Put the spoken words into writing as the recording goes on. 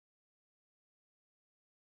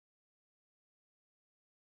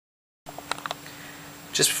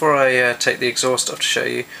Just before I take the exhaust off to show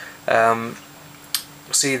you,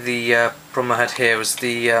 see the problem I had here was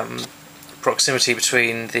the proximity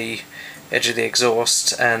between the edge of the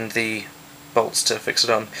exhaust and the bolts to fix it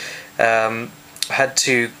on. I had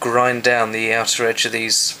to grind down the outer edge of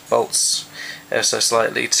these bolts ever so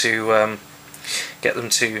slightly to get them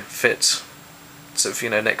to fit sort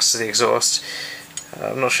of, next to the exhaust.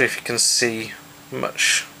 I'm not sure if you can see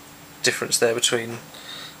much difference there between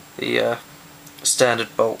the standard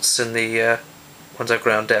bolts and the ones I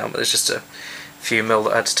ground down, but there's just a few mil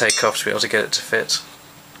that I had to take off to be able to get it to fit.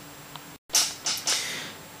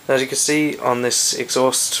 Now, as you can see on this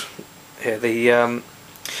exhaust here,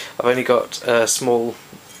 I've only got a small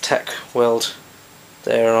tack weld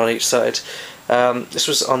there on each side. This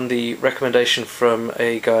was on the recommendation from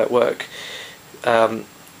a guy at work.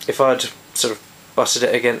 If I'd sort of butted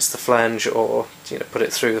it against the flange, or put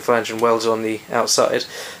it through the flange and welded on the outside,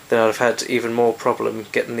 then I'd have had even more problem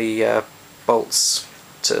getting the bolts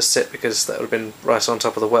to sit, because that would have been right on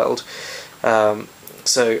top of the weld.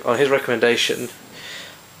 So on his recommendation,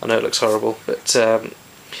 I know it looks horrible, but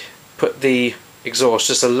put the exhaust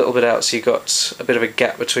just a little bit out so you got a bit of a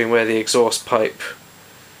gap between where the exhaust pipe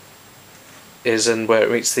is and where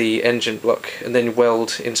it meets the engine block, and then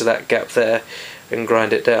weld into that gap there and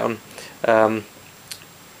grind it down.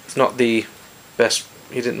 It's not the best,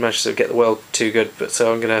 he didn't manage to get the weld too good, but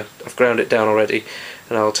so I've ground it down already,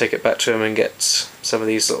 and I'll take it back to him and get some of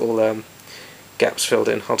these little gaps filled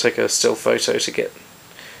in. I'll take a still photo to get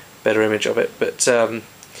a better image of it, but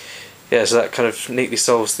yeah, so that kind of neatly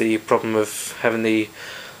solves the problem of having the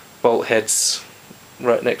bolt heads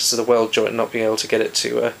right next to the weld joint and not being able to get it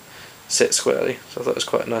to sit squarely. So I thought it was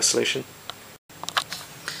quite a nice solution.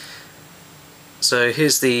 So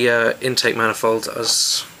here's the intake manifold I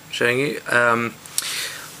was showing you.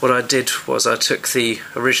 What I did was I took the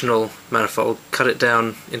original manifold, cut it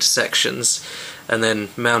down into sections, and then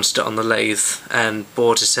mounted it on the lathe and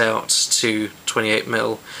bored it out to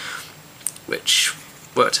 28mm, which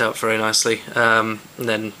worked out very nicely, and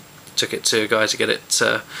then took it to a guy to get it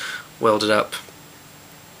welded up.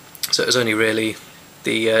 So it was only really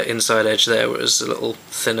the inside edge there was a little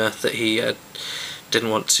thinner that he didn't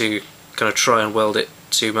want to kind of try and weld it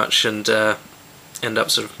too much and end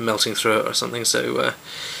up sort of melting through it or something. So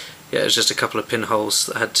yeah, it was just a couple of pinholes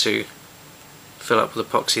that I had to fill up with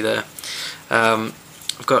epoxy there.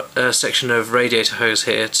 I've got a section of radiator hose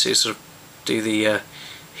here to sort of do the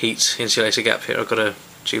heat insulator gap here. I've got a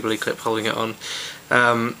Jubilee clip holding it on.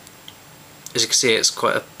 As you can see, it's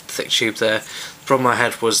quite a thick tube there. The problem I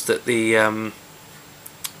had was that the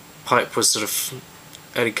pipe was sort of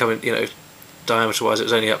only coming, diameter wise it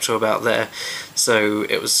was only up to about there, so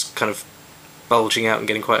it was kind of bulging out and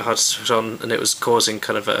getting quite hard to put on, and it was causing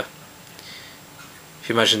kind of a, if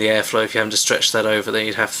you imagine the airflow, if you having to stretch that over, then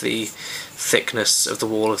you'd have the thickness of the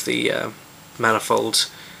wall of the manifold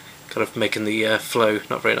kind of making the flow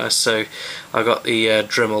not very nice. So I got the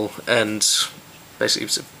Dremel and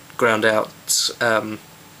basically ground out sort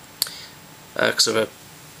of a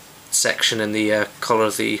section in the collar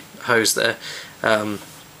of the hose there.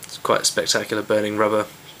 It's quite spectacular burning rubber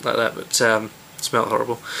like that, but smelled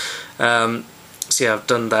horrible. So yeah, I've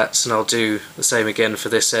done that, and I'll do the same again for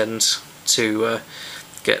this end to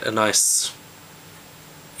get a nice,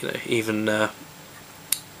 even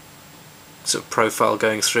sort of profile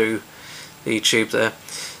going through the tube there.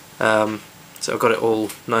 So I've got it all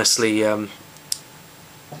nicely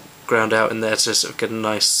ground out in there to sort of get a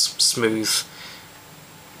nice smooth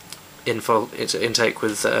intake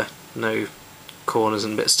with no corners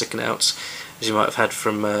and bits sticking out, as you might have had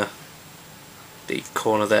from the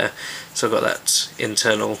corner there. So I've got that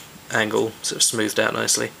internal angle sort of smoothed out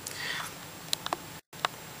nicely.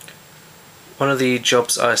 One of the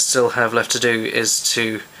jobs I still have left to do is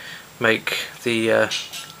to make the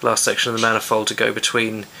last section of the manifold to go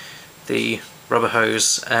between the rubber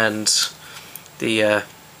hose and the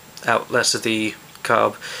outlet of the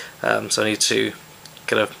carb. So I need to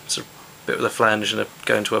get a sort of bit with a flange and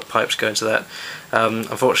go into a pipe to go into that.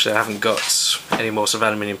 Unfortunately I haven't got any more sort of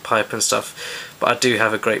aluminium pipe and stuff, but I do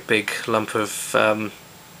have a great big lump of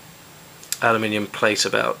aluminium plate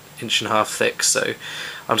about 1.5 inches thick, so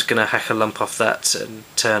I'm just going to hack a lump off that and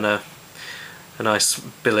turn a nice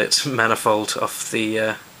billet manifold off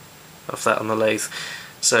that on the lathe.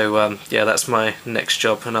 So yeah, that's my next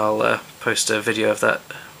job, and I'll post a video of that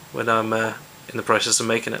when I'm in the process of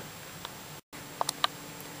making it.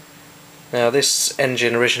 Now, this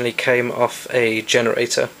engine originally came off a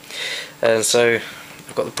generator, and so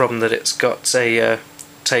I've got the problem that it's got a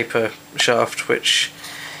taper shaft which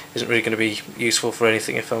isn't really going to be useful for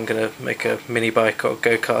anything if I'm going to make a mini bike or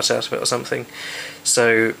go-kart out of it or something.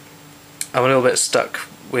 So I'm a little bit stuck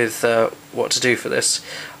with what to do for this.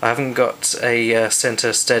 I haven't got a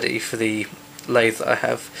centre steady for the lathe that I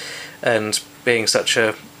have, and being such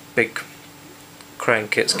a big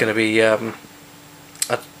crank, it's going to be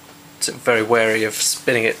very wary of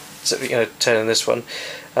spinning it, turning this one.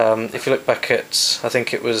 If you look back at, I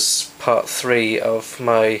think it was part 3 of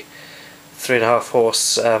my 3.5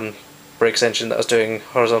 horse Briggs engine that I was doing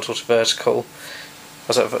horizontal to vertical,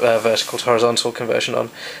 vertical to horizontal conversion on.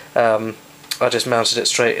 I just mounted it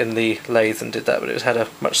straight in the lathe and did that, but it had a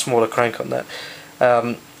much smaller crank on that.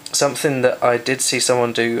 Something that I did see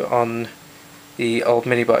someone do on the old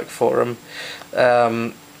mini bike forum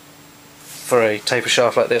for a taper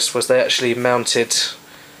shaft like this was they actually mounted,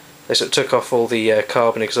 they sort of took off all the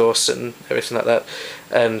carbon exhaust and everything like that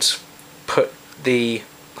and put the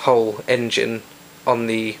whole engine on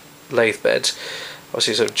the lathe bed,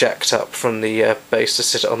 obviously sort of jacked up from the base to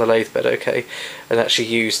sit it on the lathe bed, okay, and actually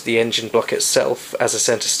used the engine block itself as a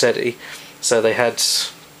centre steady. So they had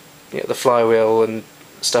the flywheel and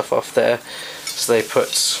stuff off there, so they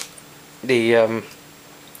put the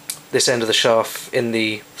this end of the shaft in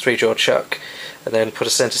the 3-jaw chuck and then put a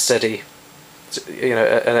centre steady,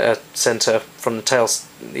 a centre from the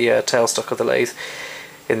tailstock of the lathe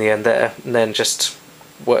in the end there, and then just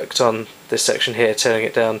worked on this section here, turning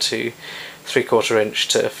it down to 3/4 inch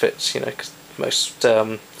to fit, because most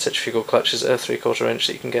centrifugal clutches are 3/4 inch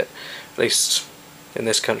that you can get, at least in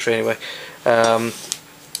this country anyway.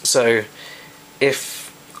 So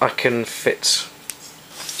if I can fit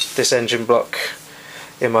this engine block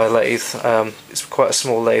in my lathe, it's quite a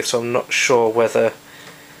small lathe, so I'm not sure whether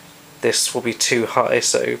this will be too high,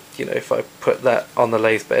 so if I put that on the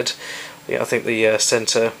lathe bed, I think the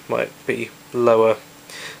centre might be lower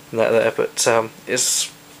than that there, but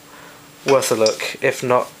it's worth a look. If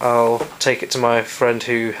not, I'll take it to my friend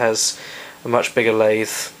who has a much bigger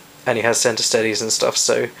lathe and he has centre steadies and stuff,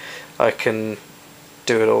 so I can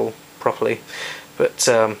do it all properly. But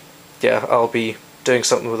yeah, I'll be doing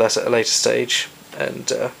something with that at a later stage,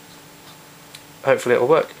 and hopefully it'll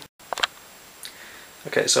work.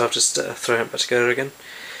 Okay, so I've just thrown it back together again.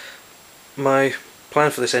 My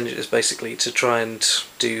plan for this engine is basically to try and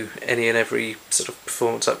do any and every sort of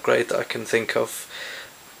performance upgrade that I can think of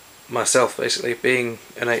myself. Basically, being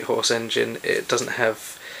an 8-horse engine, it doesn't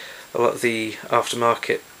have a lot of the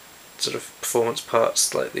aftermarket sort of performance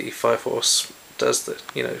parts like the 5-horse does, that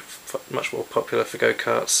much more popular for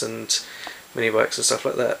go-karts and mini bikes and stuff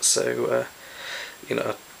like that. So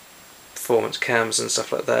performance cams and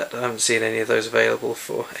stuff like that, I haven't seen any of those available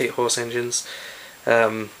for 8-horse engines.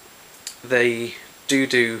 They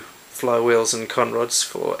do flywheels and conrods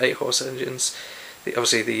for 8-horse engines.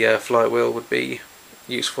 Obviously the flywheel would be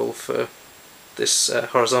useful for this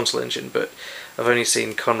horizontal engine, but I've only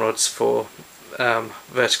seen conrods for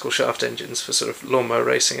vertical shaft engines for sort of lawnmower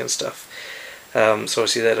racing and stuff. So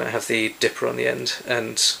obviously they don't have the dipper on the end,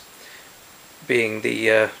 and being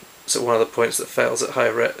the sort of one of the points that fails at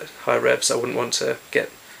high revs, I wouldn't want to get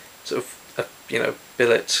sort of a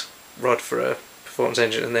billet rod for a performance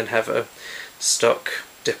engine and then have a stock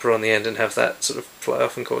dipper on the end and have that sort of fly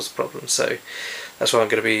off and cause a problem. So that's why I'm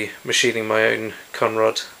going to be machining my own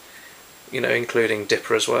conrod, including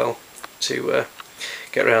dipper as well, to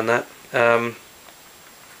get around that.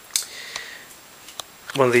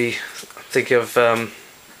 One of the, I'm thinking of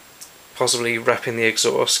possibly wrapping the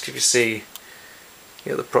exhaust. If you see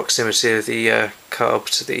the proximity of the carb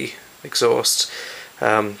to the exhaust,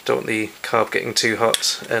 don't want the carb getting too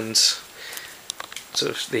hot and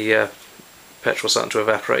sort of the petrol starting to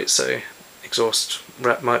evaporate, so exhaust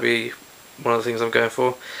wrap might be one of the things I'm going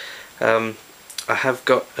for. I have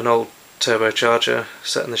got an old turbocharger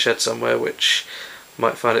set in the shed somewhere which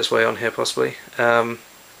might find its way on here possibly.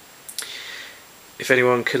 If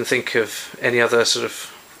anyone can think of any other sort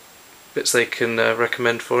of bits they can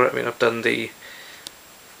recommend for it, I mean, I've done the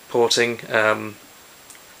porting.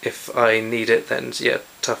 If I need it, then yeah,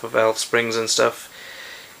 tougher valve springs and stuff.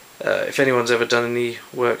 If anyone's ever done any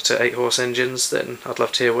work to 8-horse engines, then I'd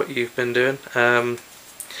love to hear what you've been doing.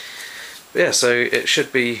 Yeah, so it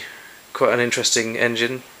should be quite an interesting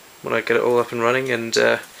engine when I get it all up and running, and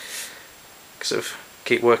sort of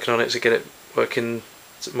keep working on it to get it working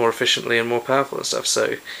more efficiently and more powerful and stuff.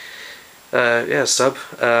 So yeah, sub,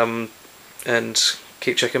 and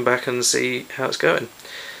keep checking back and see how it's going.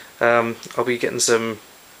 I'll be getting some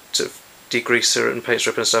sort of degreaser and paint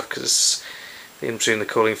strip and stuff, because in between the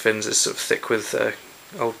cooling fins is sort of thick with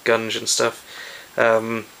old gunge and stuff.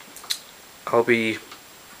 I'll be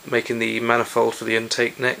making the manifold for the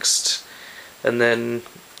intake next, and then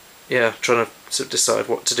yeah, trying to sort of decide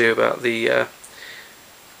what to do about the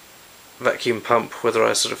vacuum pump, whether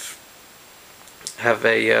I sort of have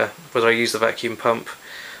a whether I use the vacuum pump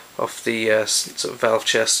off the sort of valve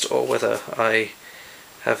chest, or whether I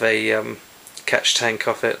have a catch tank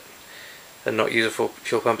off it and not use a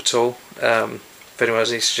fuel pump at all. If anyone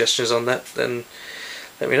has any suggestions on that, then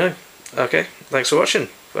let me know. Okay, thanks for watching.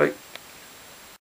 Bye.